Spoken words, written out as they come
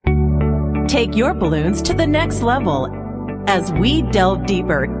Take your balloons to the next level as we delve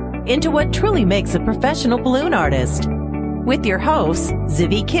deeper into what truly makes a professional balloon artist. With your host,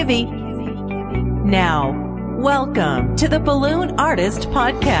 Zivi Kivi. Now, welcome to the Balloon Artist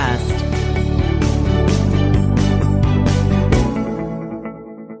Podcast.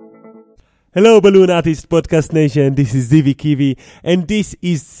 Hello, Balloon Artist Podcast Nation. This is Zivi Kivi, and this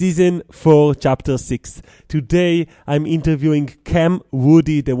is Season 4, Chapter 6. Today, I'm interviewing Cam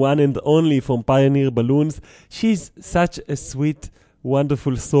Woody, the one and only from Pioneer Balloons. She's such a sweet,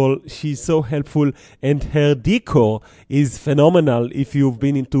 wonderful soul. She's so helpful, and her decor is phenomenal. If you've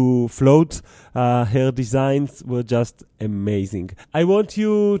been into floats, her designs were just amazing. I want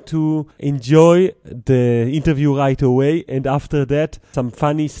you to enjoy the interview right away, and after that, some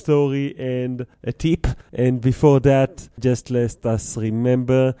funny story and a tip. And before that, just let us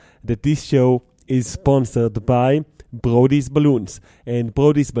remember that this show is sponsored by Brody's Balloons, and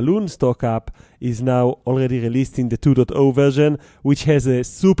Brody's Balloon Stock Up is now already released in the 2.0 version, which has a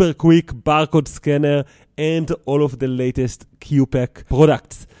super quick barcode scanner and all of the latest QPack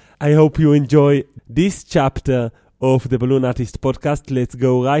products. I hope you enjoy this chapter of the Balloon Artist Podcast. Let's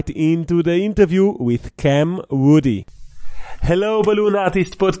go right into the interview with Cam Woody. Hello, Balloon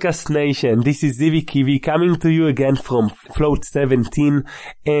Artist Podcast Nation. This is Zivi Kivi coming to you again from Float 17.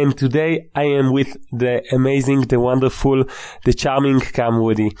 And today I am with the amazing, the wonderful, the charming Cam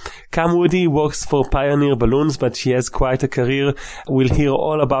Woody. Cam Woody works for Pioneer Balloons, but she has quite a career. We'll hear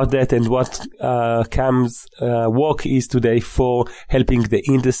all about that and what Cam's work is today for helping the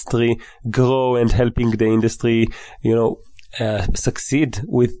industry grow and helping the industry, succeed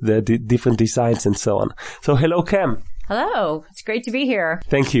with the different designs and so on. So hello, Cam. Hello. It's great to be here.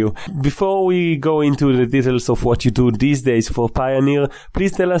 Thank you. Before we go into the details of what you do these days for Pioneer,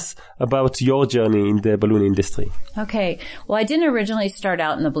 please tell us about your journey in the balloon industry. Okay. Well, I didn't originally start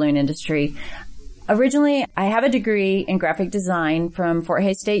out in the balloon industry. Originally, I have a degree in graphic design from Fort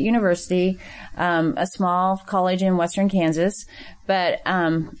Hays State University, a small college in western Kansas, but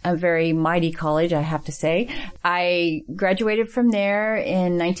a very mighty college, I have to say. I graduated from there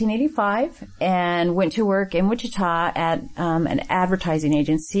in 1985 and went to work in Wichita at an advertising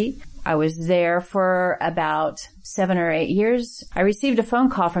agency. I was there for about 7 or 8 years. I received a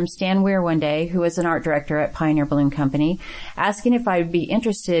phone call from Stan Weir one day, who was an art director at Pioneer Balloon Company, asking if I would be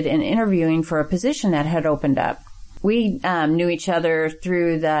interested in interviewing for a position that had opened up. We knew each other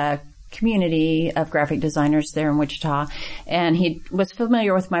through the community of graphic designers there in Wichita, and he was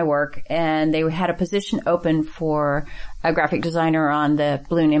familiar with my work, and they had a position open for a graphic designer on the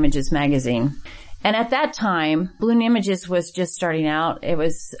Balloon Images magazine. And at that time, Balloon Images was just starting out. It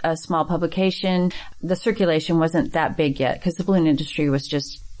was a small publication. The circulation wasn't that big yet because the balloon industry was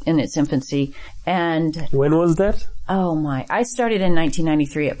just in its infancy. And when was that? Oh my. I started in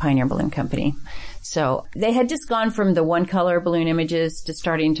 1993 at Pioneer Balloon Company. So they had just gone from the one-color balloon images to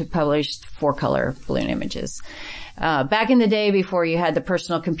starting to publish 4-color balloon images. Back in the day before you had the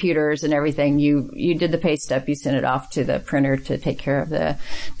personal computers and everything, you did the paste up, you sent it off to the printer to take care of the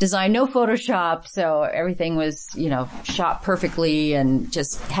design. No Photoshop, so everything was, shot perfectly and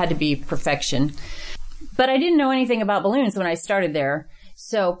just had to be perfection. But I didn't know anything about balloons when I started there.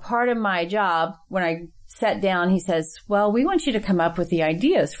 So part of my job, when I sat down, he says, well, we want you to come up with the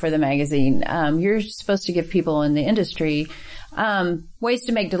ideas for the magazine. You're supposed to give people in the industry ways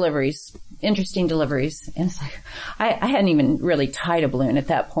to make deliveries, interesting deliveries. And it's like, I hadn't even really tied a balloon at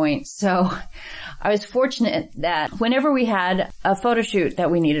that point. So I was fortunate that whenever we had a photo shoot that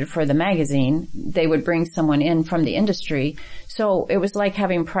we needed for the magazine, they would bring someone in from the industry. So it was like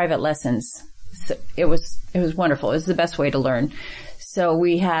having private lessons. So it was wonderful. It was the best way to learn. So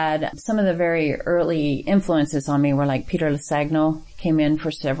we had some of the very early influences on me were like Peter Lasagno came in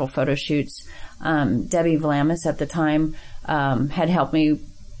for several photo shoots. Debbie Vlamis at the time had helped me,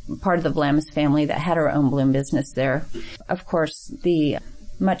 part of the Vlamis family that had her own balloon business there. Of course, the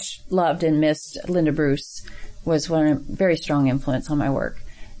much loved and missed Linda Bruce was a very strong influence on my work.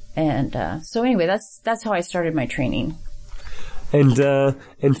 And so anyway, that's how I started my training.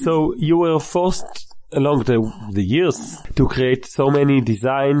 And so you were forced along the years to create so many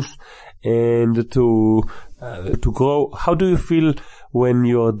designs and to grow. How do you feel when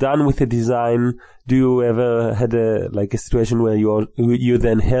you're done with a design? Do you ever had a situation where you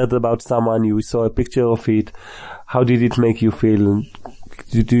then heard about someone, you saw a picture of it? How did it make you feel?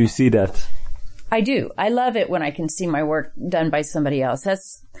 Do you see that? I do. I love it when I can see my work done by somebody else.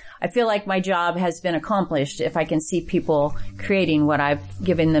 I feel like my job has been accomplished if I can see people creating what I've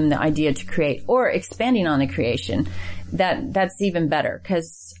given them the idea to create or expanding on the creation. That's even better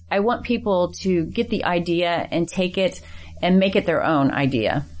because I want people to get the idea and take it and make it their own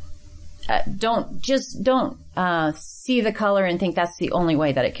idea. don't see the color and think that's the only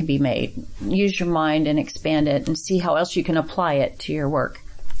way that it can be made. Use your mind and expand it and see how else you can apply it to your work.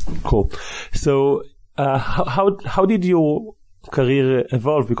 Cool. So, how did your career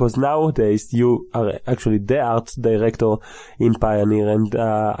evolve? Because nowadays you are actually the art director in Pioneer, and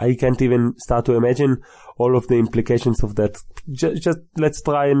I can't even start to imagine all of the implications of that. Just let's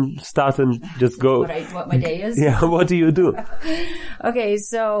try and start and just go. What my day is? Yeah, what do you do? Okay,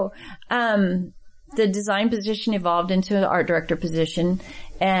 so the design position evolved into an art director position,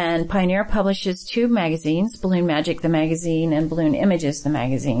 and Pioneer publishes 2 magazines, Balloon Magic, the magazine, and Balloon Images, the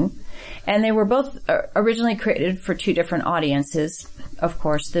magazine. And they were both originally created for 2 different audiences. Of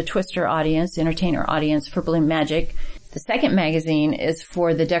course, the Twister audience, entertainer audience for Balloon Magic. The second magazine is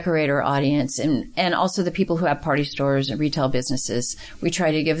for the decorator audience and also the people who have party stores and retail businesses. We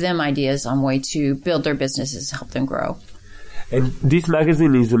try to give them ideas on way to build their businesses, help them grow. And this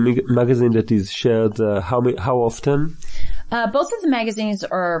magazine is a magazine that is shared how often? Both of the magazines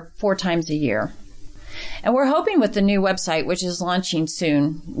are 4 times a year. And we're hoping with the new website, which is launching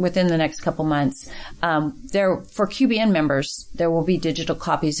soon, within the next couple months, for QBN members, there will be digital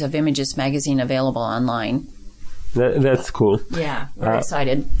copies of Images magazine available online. That's cool. Yeah, we're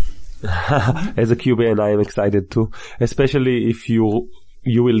excited. As a QBN, I am excited too, especially if you will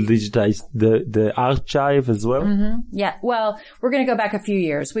digitize the archive as well. Mm-hmm. Yeah, well, we're going to go back a few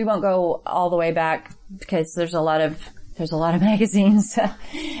years. We won't go all the way back because there's a lot of magazines.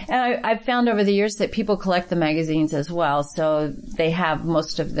 And I've found over the years that people collect the magazines as well, so they have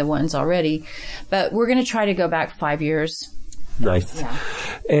most of the ones already. But we're going to try to go back 5 years. Nice. Yeah.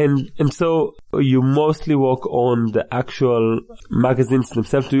 And so you mostly work on the actual magazines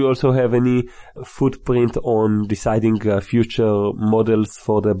themselves. Do you also have any footprint on deciding future models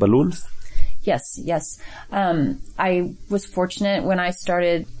for the balloons? Yes. I was fortunate when I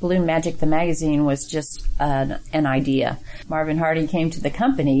started. Balloon Magic, the magazine, was just an idea. Marvin Hardy came to the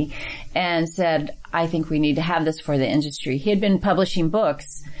company and said, I think we need to have this for the industry. He had been publishing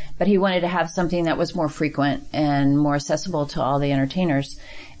books, but he wanted to have something that was more frequent and more accessible to all the entertainers.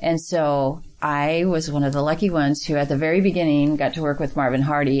 And so I was one of the lucky ones who at the very beginning got to work with Marvin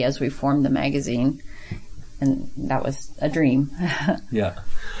Hardy as we formed the magazine. And that was a dream. Yeah.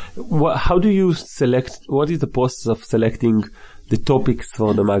 How do you select? What is the process of selecting the topics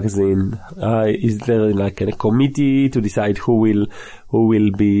for the magazine? Is there like a committee to decide who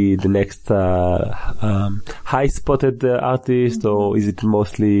will be the next high spotted artist, or is it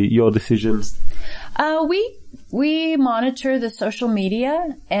mostly your decisions? We monitor the social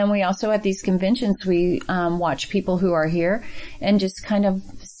media, and we also at these conventions we watch people who are here and just kind of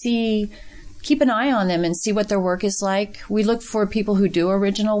keep an eye on them and see what their work is like. We look for people who do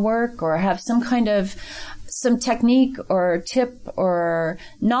original work or have some technique or tip or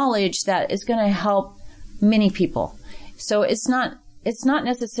knowledge that is going to help many people. So it's not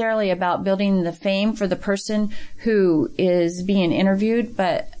necessarily about building the fame for the person who is being interviewed,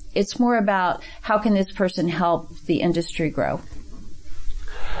 but it's more about how can this person help the industry grow.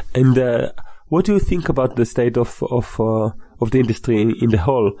 And what do you think about the state of the industry in the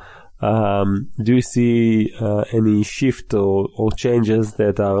whole? Do you see any shift or changes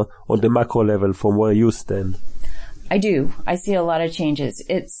that are on the macro level from where you stand? I do. I see a lot of changes.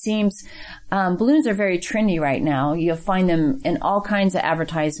 It seems balloons are very trendy right now. You'll find them in all kinds of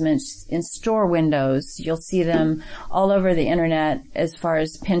advertisements, in store windows. You'll see them all over the internet as far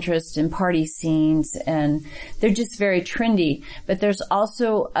as Pinterest and party scenes, and they're just very trendy. But there's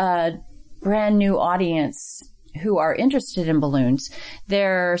also a brand new audience who are interested in balloons.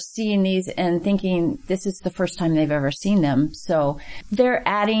 They're seeing these and thinking this is the first time they've ever seen them. So they're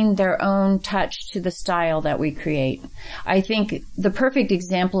adding their own touch to the style that we create. I think the perfect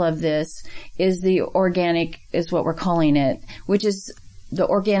example of this is the organic, is what we're calling it, which is the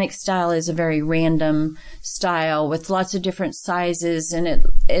organic style is a very random style with lots of different sizes, and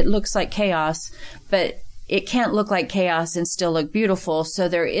it looks like chaos, but it can't look like chaos and still look beautiful. So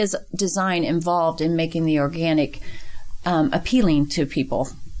there is design involved in making the organic appealing to people.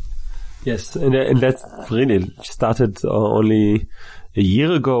 Yes, and that's really started only a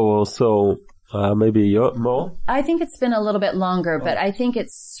year ago or so, maybe a year more. I think it's been a little bit longer, but I think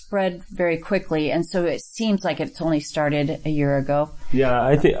it's spread very quickly, and so it seems like it's only started a year ago. Yeah,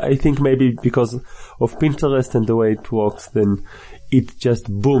 I think maybe because of Pinterest and the way it works, then it just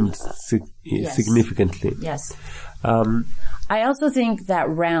boomed significantly. Yes. I also think that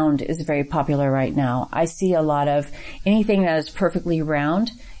round is very popular right now. I see a lot of anything that is perfectly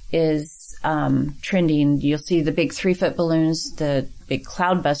round is trending. You'll see the big 3-foot balloons, the big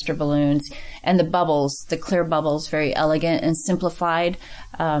cloudbuster balloons, and the bubbles, the clear bubbles, very elegant and simplified.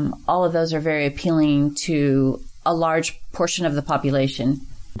 All of those are very appealing to a large portion of the population.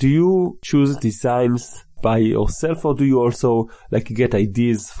 Do you choose designs by yourself, or do you also get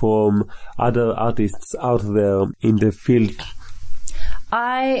ideas from other artists out there in the field?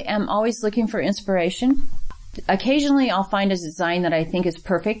 I am always looking for inspiration. Occasionally I'll find a design that I think is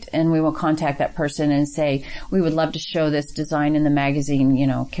perfect, and we will contact that person and say, we would love to show this design in the magazine.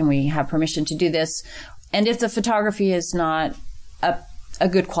 Can we have permission to do this? And if the photography is not a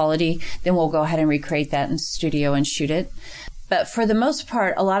good quality, then we'll go ahead and recreate that in studio and shoot it. But for the most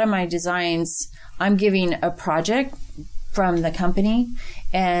part, a lot of my designs, I'm giving a project from the company,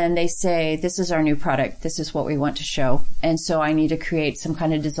 and they say, this is our new product. This is what we want to show. And so I need to create some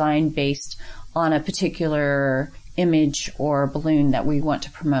kind of design based on a particular image or balloon that we want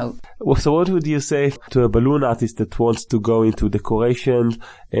to promote. So what would you say to a balloon artist that wants to go into decoration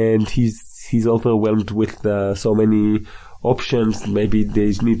and he's overwhelmed with so many options? Maybe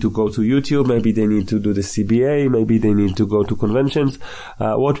they need to go to YouTube, maybe they need to do the CBA, maybe they need to go to conventions.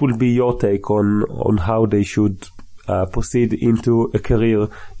 What will be your take on how they should proceed into a career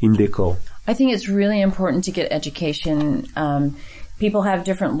in decor? I think it's really important to get education. People have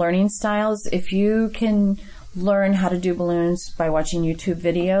different learning styles. If you can learn how to do balloons by watching YouTube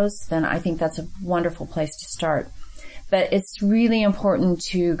videos, then I think that's a wonderful place to start. But it's really important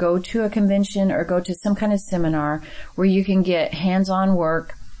to go to a convention or go to some kind of seminar where you can get hands-on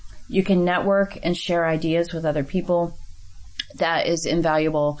work, you can network and share ideas with other people. That is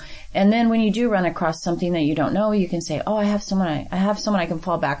invaluable. And then when you do run across something that you don't know, you can say, I have someone I can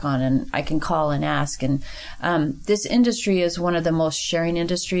fall back on, and I can call and ask. And this industry is one of the most sharing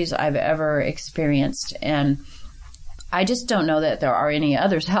industries I've ever experienced. And I just don't know that there are any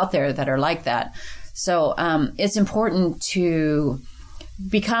others out there that are like that. So it's important to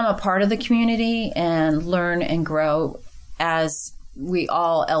become a part of the community and learn and grow as we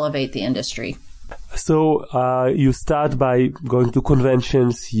all elevate the industry. So you start by going to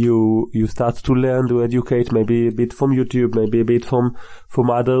conventions, you start to learn, to educate, maybe a bit from YouTube, maybe a bit from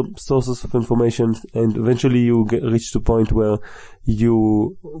other sources of information, and eventually you reach the point where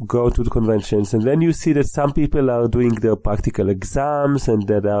you go to the conventions, and then you see that some people are doing their practical exams and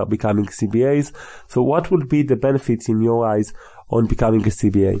that are becoming CBAs. So what would be the benefits in your eyes on becoming a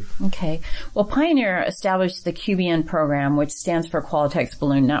CBA? Okay. Well, Pioneer established the QBN program, which stands for Qualitex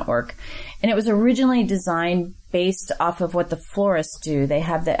Balloon Network. And it was originally designed based off of what the florists do. They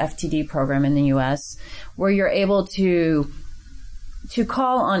have the FTD program in the U.S., where you're able to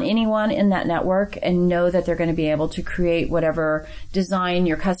call on anyone in that network and know that they're going to be able to create whatever design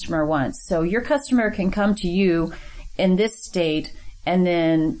your customer wants. So your customer can come to you in this state, and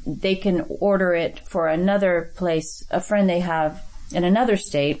then they can order it for another place, a friend they have in another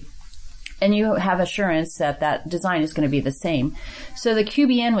state, and you have assurance that that design is going to be the same. So the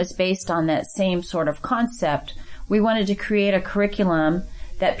QBN was based on that same sort of concept. We wanted to create a curriculum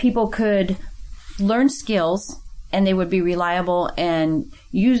that people could learn skills, and they would be reliable and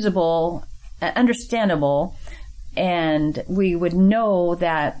usable, understandable, and we would know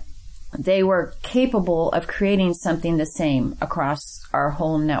that they were capable of creating something the same across our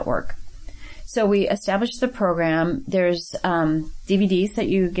whole network. So we established the program. There's DVDs that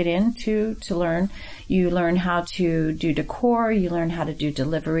you get into to learn. You learn how to do decor. You learn how to do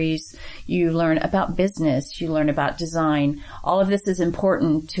deliveries. You learn about business. You learn about design. All of this is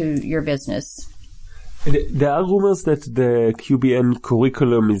important to your business. There are rumors that the QBN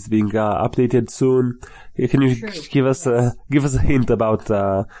curriculum is being updated soon. Can you give us a hint about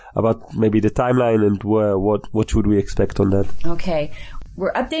maybe the timeline and what should we expect on that? Okay.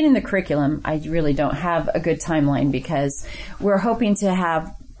 We're updating the curriculum. I really don't have a good timeline because we're hoping to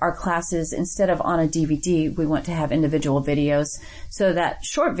have our classes, instead of on a DVD, we want to have individual videos, so that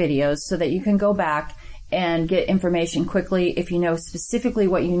short videos, so that you can go back and get information quickly. If you know specifically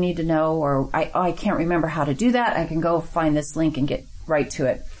what you need to know, or I can't remember how to do that, I can go find this link and get right to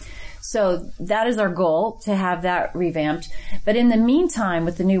it. So that is our goal, to have that revamped. But in the meantime,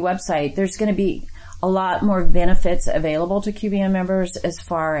 with the new website, there's going to be a lot more benefits available to QBN members, as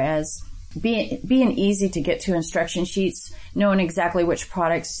far as being easy to get to instruction sheets, knowing exactly which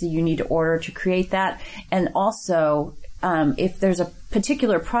products you need to order to create that. And also, if there's a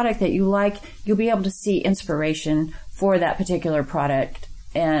particular product that you like, you'll be able to see inspiration for that particular product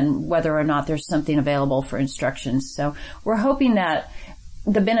and whether or not there's something available for instructions. So we're hoping that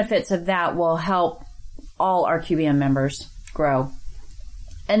the benefits of that will help all our QBN members grow.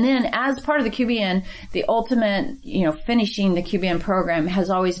 And then as part of the QBN, the ultimate, finishing the QBN program has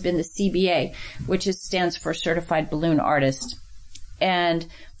always been the CBA, which stands for Certified Balloon Artist. And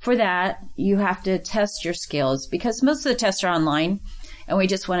for that, you have to test your skills because most of the tests are online, and we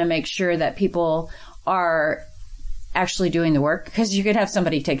just want to make sure that people are actually doing the work, because you could have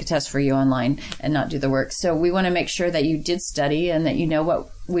somebody take a test for you online and not do the work. So we want to make sure that you did study and that you know what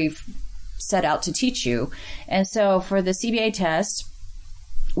we've set out to teach you. And so for the CBA test,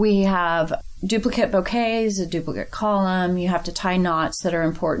 we have duplicate bouquets, a duplicate column. You have to tie knots that are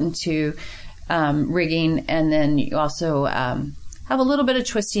important to rigging. And then you also have a little bit of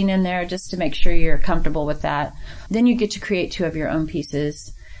twisting in there just to make sure you're comfortable with that. Then you get to create 2 of your own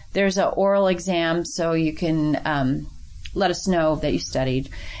pieces. There's an oral exam, so you can let us know that you studied.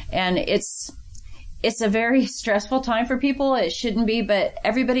 And it's a very stressful time for people. It shouldn't be, but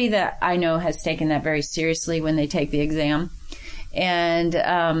everybody that I know has taken that very seriously when they take the exam. And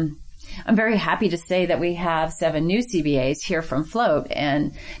I'm very happy to say that we have 7 new CBAs here from Float,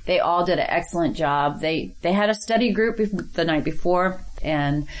 and they all did an excellent job. They had a study group the night before,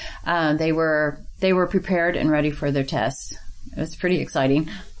 and they were prepared and ready for their tests. It was pretty exciting.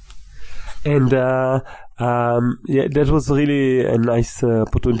 And that was really a nice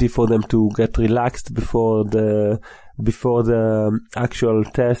opportunity for them to get relaxed before the actual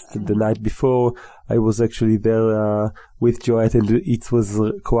test. The night before, I was actually there with Joette, and it was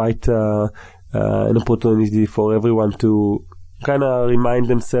quite an opportunity for everyone to kind of remind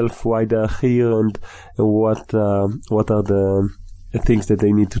themselves why they're here and what are the things that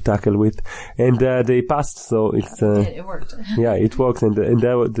they need to tackle with. And they passed, so it worked. Yeah, it worked, and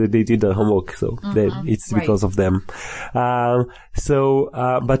they did their homework, so it's because of them. But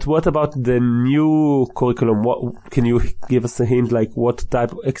what about the new curriculum? What can you give us a hint, like what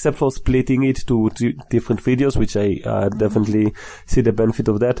type, except for splitting it to different videos, which I definitely see the benefit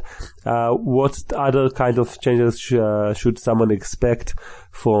of that. What other kind of changes should someone expect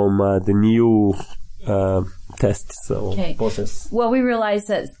from the new tests or process? Well, we realized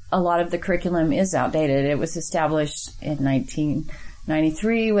that a lot of the curriculum is outdated. It was established in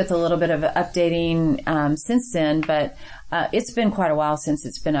 1993 with a little bit of updating since then, but it's been quite a while since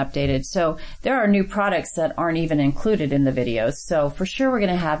it's been updated. So there are new products that aren't even included in the videos. So for sure we're going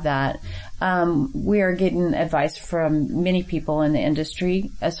to have that. We are getting advice from many people in the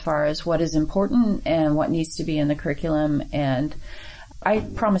industry as far as what is important and what needs to be in the curriculum, and I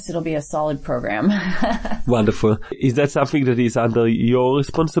promise it'll be a solid program. Wonderful. Is that something that is under your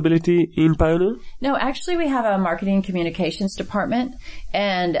responsibility in Pioneer? No, actually we have a marketing communications department,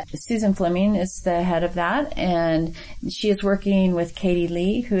 and Susan Fleming is the head of that, and she is working with Katie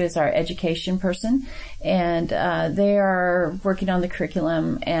Lee, who is our education person, and they are working on the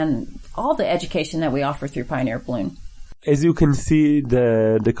curriculum and all the education that we offer through Pioneer Balloon. As you can see,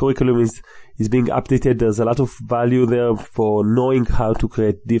 the curriculum is being updated. There's a lot of value there for knowing how to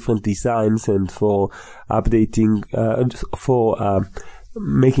create different designs and for updating, for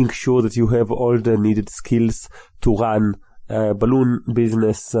making sure that you have all the needed skills to run a balloon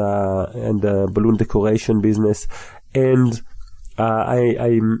business and a balloon decoration business. And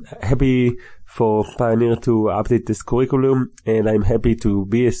I'm happy for Pioneer to update this curriculum, and I'm happy to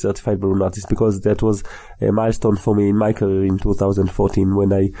be a certified balloon artist because that was a milestone for me in my career in 2014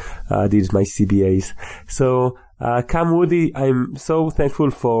 when I did my CBAs. So, Cam Woody, I'm so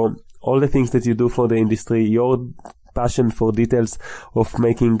thankful for all the things that you do for the industry, your passion for details of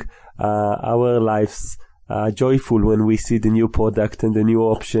making our lives joyful when we see the new product and the new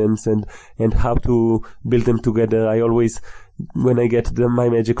options and how to build them together. I always, when I get my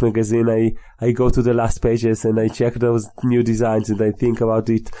Magic magazine, I go to the last pages and I check those new designs and I think about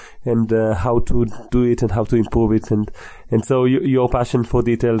it and how to do it and how to improve it. And so your passion for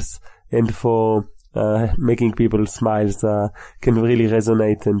details and for making people smile can really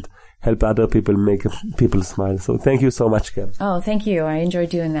resonate and help other people make people smile. So thank you so much, Cam. Oh, thank you. I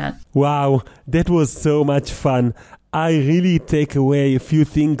enjoyed doing that. Wow, that was so much fun. I really take away a few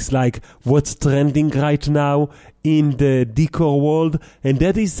things like what's trending right now in the decor world, and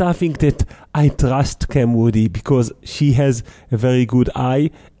that is something that I trust Cam Woody because she has a very good eye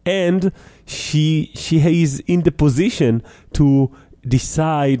and she is in the position to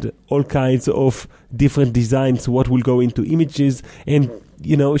decide all kinds of different designs, what will go into images, and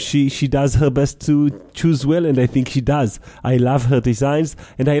you know, she does her best to choose well, and I think she does. I love her designs,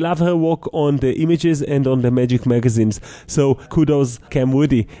 and I love her work on the images and on the Magic magazines. So kudos, Cam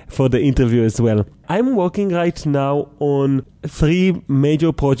Woody, for the interview as well. I'm working right now on 3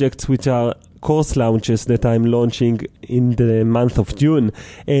 major projects which are course launches that I'm launching in the month of June.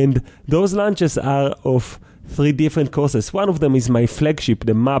 And those launches are of 3 different courses. One of them is my flagship,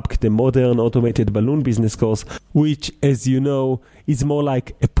 the MABC, the Modern Automated Balloon Business Course, which, as you know, is more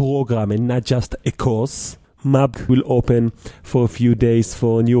like a program and not just a course. MABC will open for a few days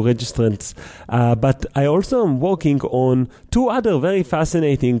for new registrants. But I also am working on 2 other very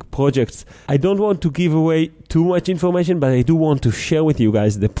fascinating projects. I don't want to give away too much information, but I do want to share with you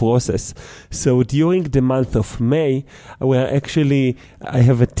guys the process. So during the month of May, I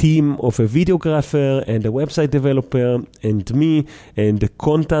have a team of a videographer and a website developer and me and a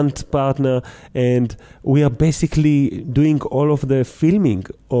content partner, and we are basically doing all of the filming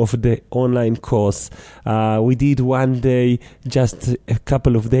of the online course. We did one day just a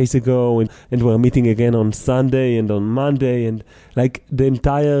couple of days ago, and we're meeting again on Sunday and on Monday, and like the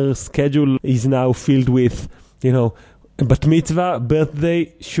entire schedule is now filled with, bat mitzvah,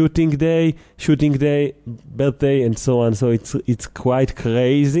 birthday, shooting day, birthday, and so on. So it's quite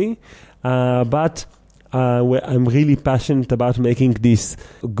crazy, but I'm really passionate about making this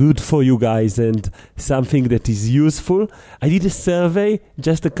good for you guys and something that is useful. I did a survey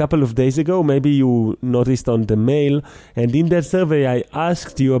just a couple of days ago. Maybe you noticed on the mail. And in that survey, I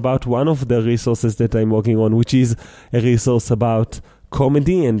asked you about one of the resources that I'm working on, which is a resource about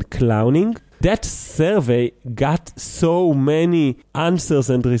comedy and clowning. That survey got so many answers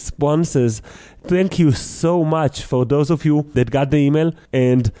and responses. Thank you so much for those of you that got the email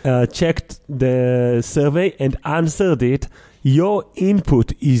and checked the survey and answered it. Your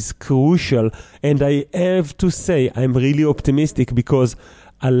input is crucial, and I have to say I'm really optimistic because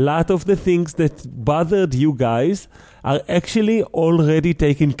a lot of the things that bothered you guys are actually already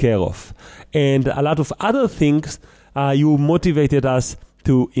taken care of. And a lot of other things you motivated us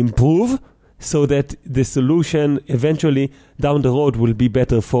to improve, so that the solution eventually down the road will be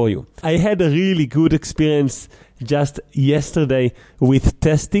better for you. I had a really good experience just yesterday with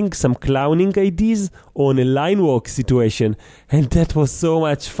testing some clowning ideas on a line walk situation, and that was so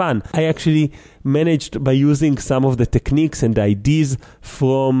much fun. I actually managed, by using some of the techniques and ideas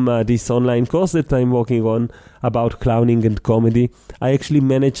from this online course that I'm working on about clowning and comedy, I actually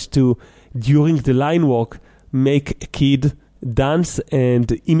managed to, during the line walk, make a kid dance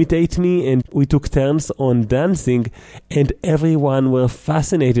and imitate me, and we took turns on dancing, and everyone were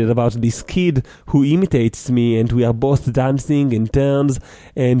fascinated about this kid who imitates me, and we are both dancing in turns,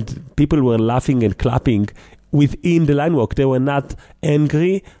 and people were laughing and clapping within the line walk. They were not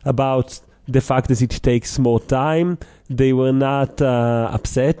angry about the fact that it takes more time. They were not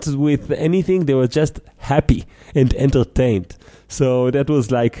upset with anything. They were just happy and entertained. So that was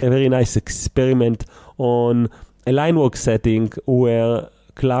like a very nice experiment on a line walk setting where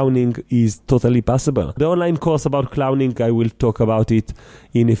clowning is totally possible. The online course about clowning, I will talk about it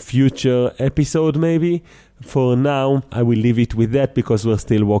in a future episode maybe. For now, I will leave it with that because we're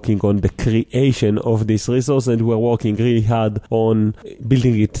still working on the creation of this resource, and we're working really hard on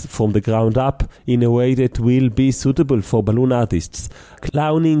building it from the ground up in a way that will be suitable for balloon artists.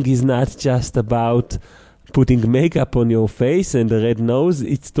 Clowning is not just about putting makeup on your face and a red nose.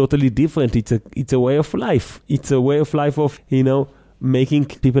 It's totally different. It's a way of life. It's a way of life of, making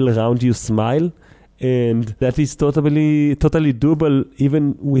people around you smile. And that is totally doable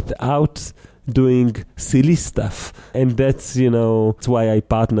even without doing silly stuff. And that's why I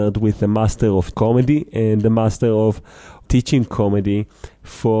partnered with the master of comedy and the master of teaching comedy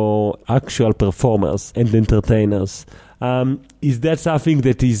for actual performers and entertainers. Is that something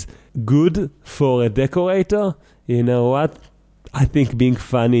that is good for a decorator? You know what? I think being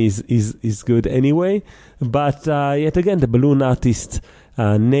funny is good anyway. But yet again, the balloon artist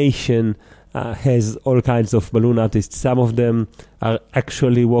nation has all kinds of balloon artists. Some of them are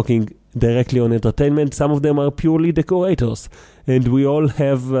actually working directly on entertainment. Some of them are purely decorators. And we all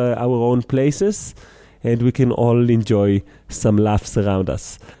have our own places, and we can all enjoy some laughs around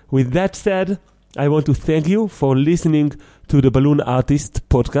us. With that said, I want to thank you for listening to the Balloon Artist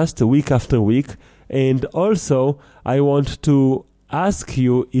podcast week after week. And also, I want to ask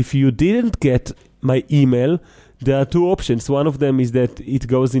you, if you didn't get my email, there are 2 options. One of them is that it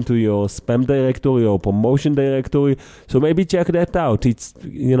goes into your spam directory or promotion directory. So maybe check that out. It's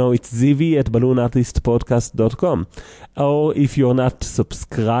zivi@balloonartistpodcast.com. Or if you're not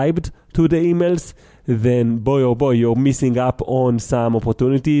subscribed to the emails, then boy oh boy, you're missing up on some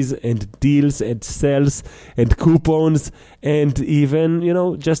opportunities and deals and sales and coupons and even,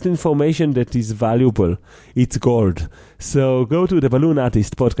 just information that is valuable. It's gold. So go to the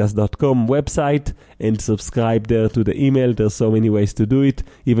balloonartistpodcast.com website and subscribe there to the email. There's so many ways to do it.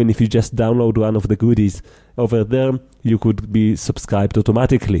 Even if you just download one of the goodies over there, you could be subscribed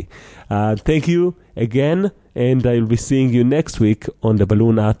automatically. Thank you again, and I'll be seeing you next week on the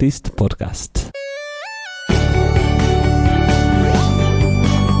Balloon Artist podcast.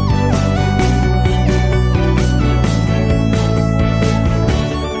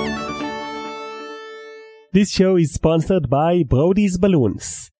 This show is sponsored by Brody's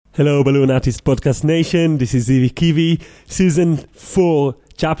Balloons. Hello, Balloon Artist Podcast Nation. This is Zivi Kivi, Season 4,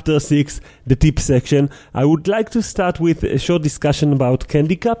 Chapter 6, the tip section. I would like to start with a short discussion about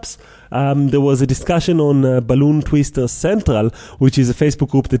candy cups. There was a discussion on Balloon Twister Central, which is a Facebook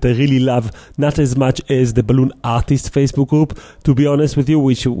group that I really love, not as much as the Balloon Artist Facebook group, to be honest with you,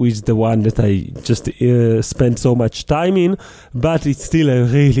 which is the one that I just spent so much time in, but it's still a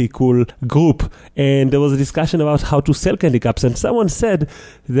really cool group. And there was a discussion about how to sell candy cups, and someone said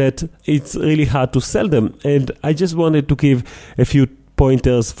that it's really hard to sell them. And I just wanted to give a few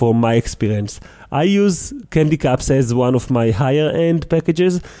pointers from my experience. I use candy cups as one of my higher end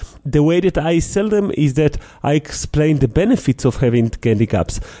packages. The way that I sell them is that I explain the benefits of having candy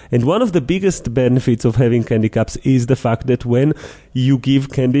cups. And one of the biggest benefits of having candy cups is the fact that when you give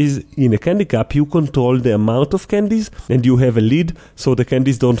candies in a candy cup, you control the amount of candies and you have a lid so the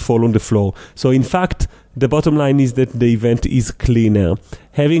candies don't fall on the floor. So in fact, the bottom line is that the event is cleaner.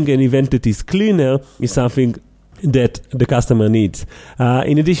 Having an event that is cleaner is something that the customer needs.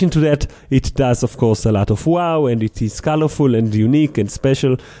 In addition to that, it does, of course, a lot of wow, and it is colorful and unique and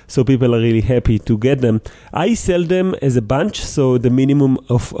special, so people are really happy to get them. I sell them as a bunch, so the minimum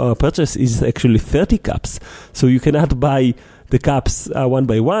of purchase is actually 30 cups. So you cannot buy the cups one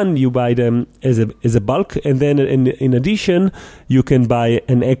by one, you buy them as a bulk, and then in addition, you can buy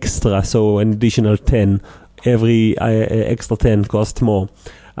an extra, so an additional 10. Every extra 10 costs more.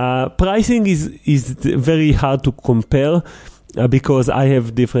 Pricing is very hard to compare because I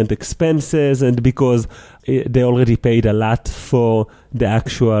have different expenses and because they already paid a lot for the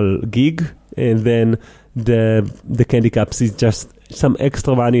actual gig, and then the candy cups is just some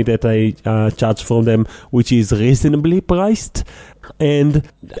extra money that I charge from them, which is reasonably priced. And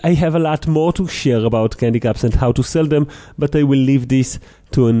I have a lot more to share about candy cups and how to sell them, but I will leave this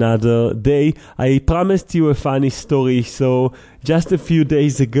to another day. I promised you a funny story. So just a few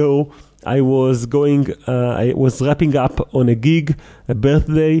days ago, I was wrapping up on a gig, a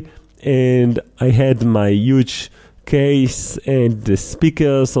birthday, and I had my huge case and the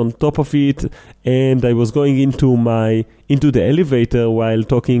speakers on top of it, and I was going into the elevator while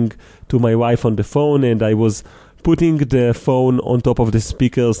talking to my wife on the phone, and I was putting the phone on top of the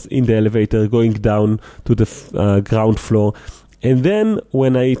speakers in the elevator, going down to the ground floor. And then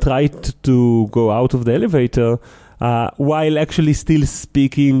when I tried to go out of the elevator, while actually still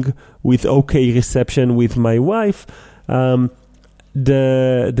speaking with okay reception with my wife, the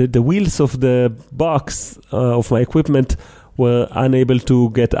wheels of the box of my equipment were unable to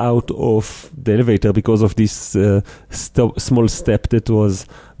get out of the elevator because of this small step that was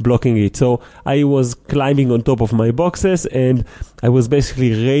blocking it. So I was climbing on top of my boxes, and I was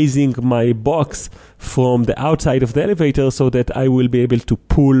basically raising my box from the outside of the elevator so that I will be able to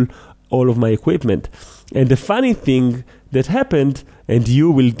pull all of my equipment. And the funny thing that happened, and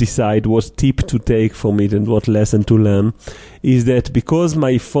you will decide what tip to take from it and what lesson to learn, is that because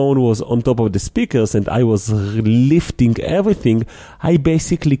my phone was on top of the speakers and I was lifting everything, I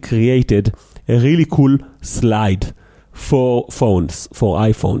basically created a really cool slide for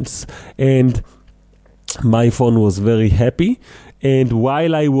iPhones. And my phone was very happy. And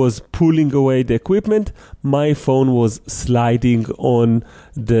while I was pulling away the equipment, my phone was sliding on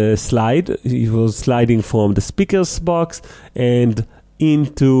the slide. It was sliding from the speaker's box and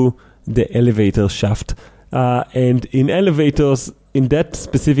into the elevator shaft. And in elevators, in that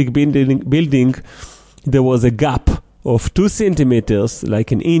specific building, there was a gap of 2 centimeters,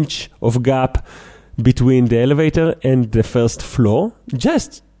 like an inch of gap between the elevator and the first floor.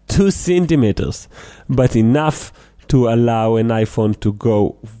 Just 2 centimeters, but enough to allow an iPhone to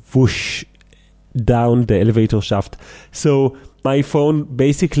go whoosh down the elevator shaft. So my phone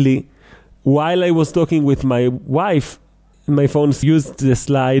basically, while I was talking with my wife, my phone used the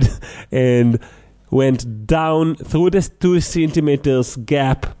slide and went down through the 2 centimeters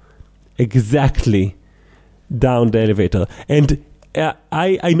gap exactly down the elevator. And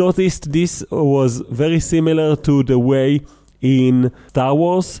I noticed this was very similar to the way in Star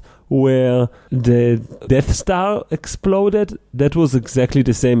Wars where the Death Star exploded. That was exactly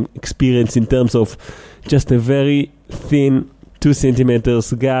the same experience in terms of just a very thin 2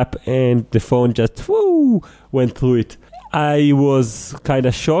 centimeters gap, and the phone just went through it. I was kind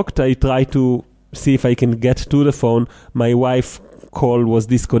of shocked. I tried to see if I can get to the phone. My wife's call was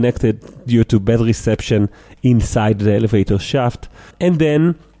disconnected due to bad reception inside the elevator shaft. And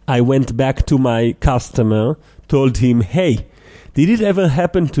then I went back to my customer, told him, hey, did it ever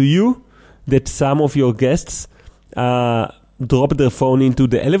happen to you that some of your guests drop their phone into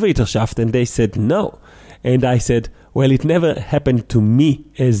the elevator shaft? And they said no. And I said, well, it never happened to me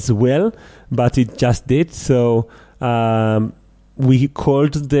as well, but it just did. So we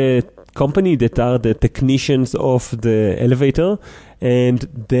called the company that are the technicians of the elevator, and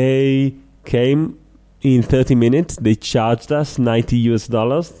they came in 30 minutes. They charged us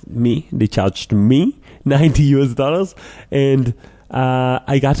 $90. They charged me $90, and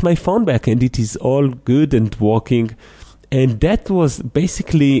I got my phone back, and it is all good and working. And that was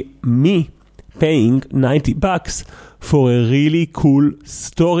basically me paying $90 for a really cool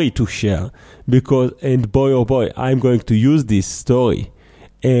story to share. And boy, oh boy, I'm going to use this story.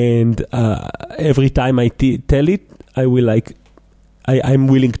 And every time I tell it, I'm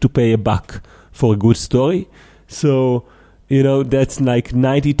willing to pay $1 for a good story. So, that's like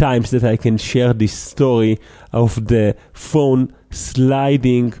 90 times that I can share this story of the phone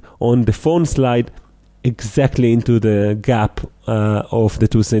sliding on the phone slide exactly into the gap of the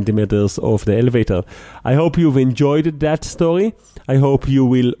 2 centimeters of the elevator. I hope you've enjoyed that story. I hope you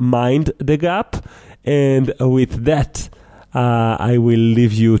will mind the gap. And with that, I will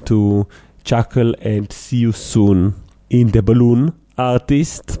leave you to chuckle and see you soon in the Balloon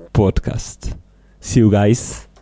Artist Podcast. See you guys.